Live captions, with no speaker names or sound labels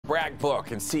brag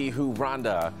book and see who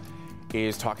Rhonda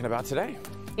is talking about today.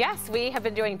 Yes, we have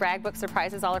been doing brag book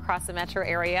surprises all across the metro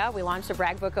area. We launched a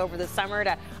brag book over the summer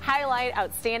to highlight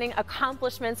outstanding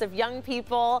accomplishments of young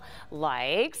people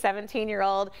like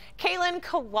 17-year-old Kaelyn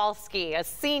Kowalski, a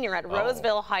senior at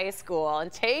Roseville High School.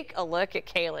 And take a look at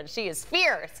Kaelyn. She is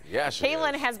fierce. Yeah, she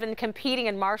Kaelyn is. has been competing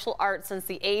in martial arts since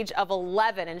the age of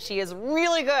 11, and she is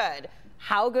really good.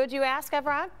 How good, you ask,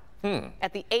 Evron?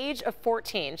 At the age of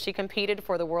 14, she competed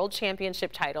for the World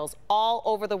Championship titles all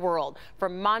over the world,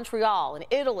 from Montreal and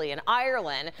Italy and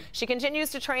Ireland. She continues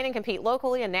to train and compete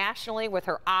locally and nationally with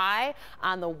her eye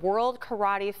on the World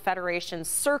Karate Federation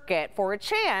circuit for a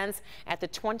chance at the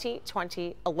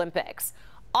 2020 Olympics.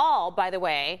 All, by the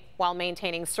way, while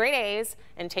maintaining straight A's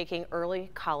and taking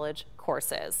early college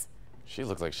courses. She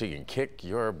looks like she can kick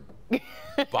your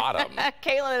bottom.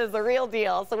 Kaelyn is the real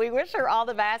deal, so we wish her all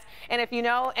the best. And if you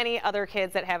know any other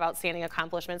kids that have outstanding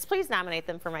accomplishments, please nominate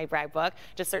them for my brag book.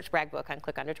 Just search brag book on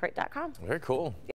clickondetroit.com. Very cool.